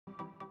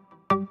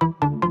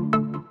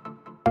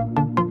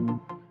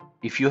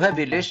If you have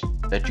a list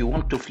that you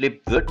want to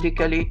flip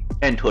vertically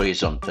and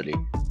horizontally,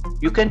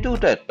 you can do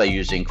that by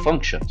using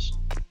functions.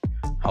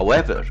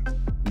 However,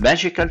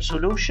 magical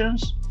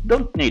solutions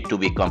don't need to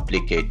be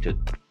complicated.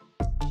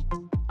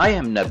 I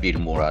am Nabil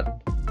Murad.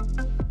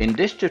 In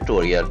this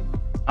tutorial,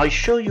 I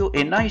show you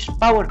a nice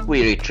Power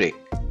Query trick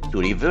to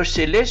reverse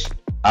a list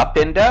up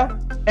and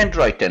down and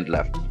right and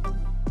left.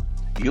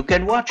 You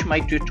can watch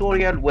my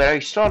tutorial where I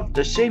solve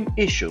the same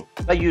issue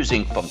by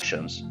using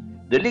functions.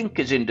 The link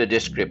is in the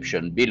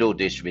description below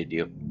this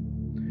video.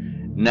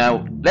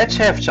 Now let's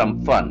have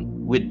some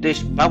fun with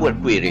this Power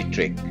Query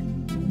trick.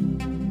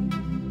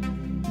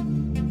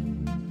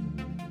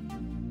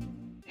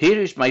 Here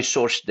is my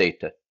source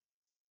data.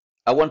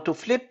 I want to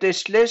flip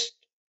this list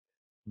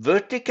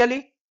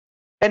vertically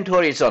and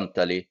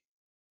horizontally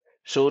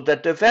so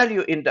that the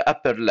value in the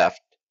upper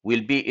left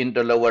will be in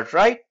the lower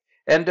right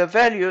and the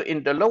value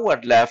in the lower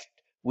left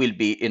will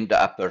be in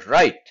the upper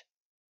right.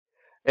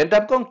 And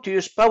I'm going to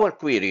use Power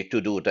Query to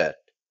do that.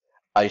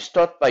 I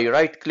start by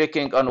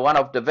right-clicking on one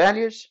of the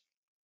values.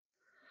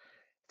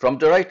 From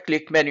the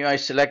right-click menu, I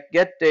select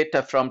Get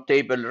Data from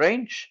Table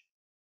Range.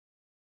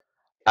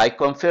 I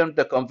confirm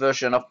the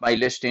conversion of my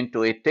list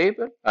into a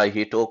table. I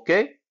hit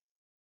OK.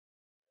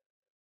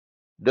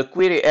 The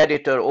query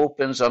editor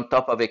opens on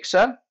top of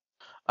Excel.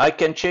 I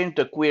can change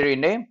the query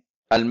name.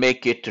 I'll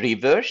make it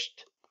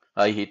reversed.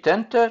 I hit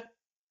Enter.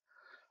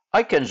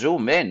 I can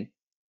zoom in.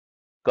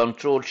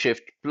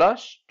 Ctrl-Shift+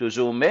 to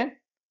zoom in.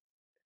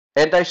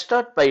 And I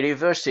start by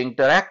reversing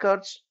the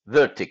records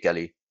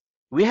vertically.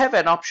 We have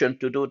an option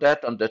to do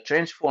that on the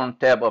Transform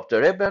tab of the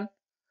ribbon.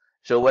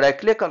 So when I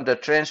click on the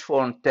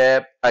Transform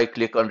tab, I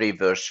click on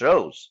Reverse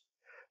Rows.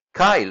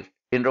 Kyle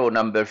in row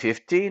number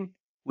 15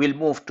 will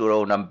move to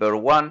row number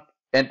 1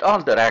 and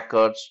all the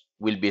records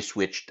will be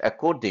switched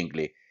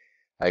accordingly.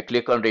 I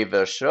click on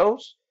Reverse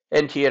Rows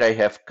and here I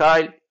have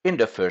Kyle in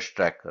the first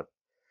record.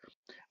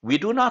 We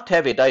do not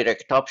have a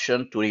direct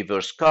option to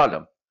reverse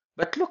column,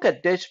 but look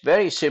at this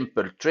very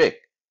simple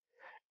trick.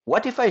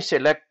 What if I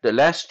select the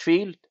last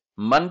field,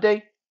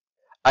 Monday?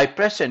 I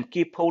press and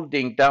keep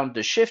holding down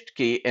the Shift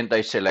key and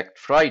I select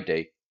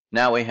Friday.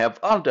 Now I have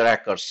all the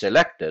records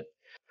selected.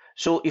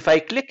 So if I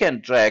click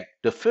and drag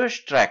the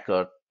first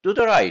record to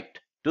the right,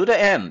 to the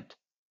end,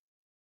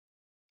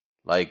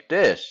 like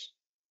this,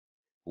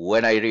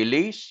 when I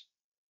release,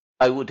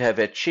 I would have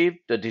achieved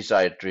the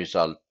desired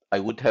result. I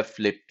would have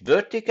flipped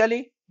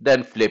vertically,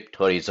 then flipped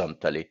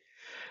horizontally.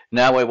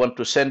 Now I want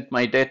to send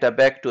my data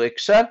back to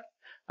Excel.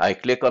 I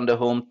click on the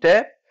Home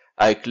tab.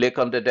 I click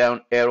on the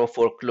down arrow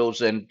for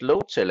Close and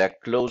Load.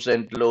 Select Close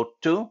and Load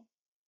to.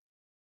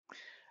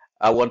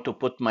 I want to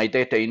put my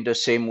data in the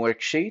same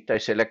worksheet. I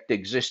select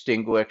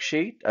Existing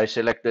Worksheet. I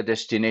select the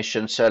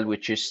destination cell,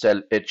 which is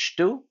cell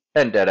H2,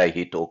 and then I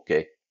hit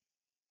OK.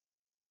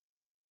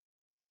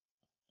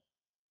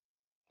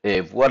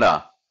 Et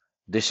voila!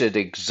 This is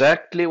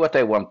exactly what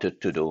I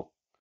wanted to do.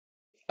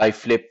 I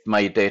flipped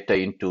my data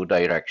in two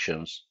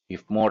directions.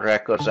 If more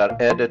records are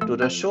added to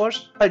the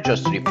source, I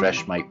just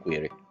refresh my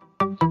query.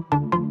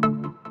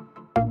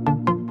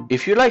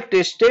 If you like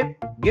this tip,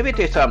 give it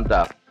a thumbs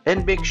up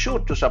and make sure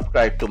to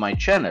subscribe to my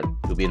channel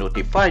to be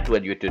notified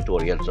when new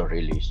tutorials are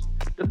released.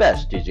 The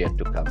best is yet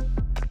to come.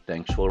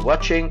 Thanks for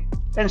watching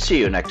and see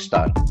you next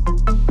time.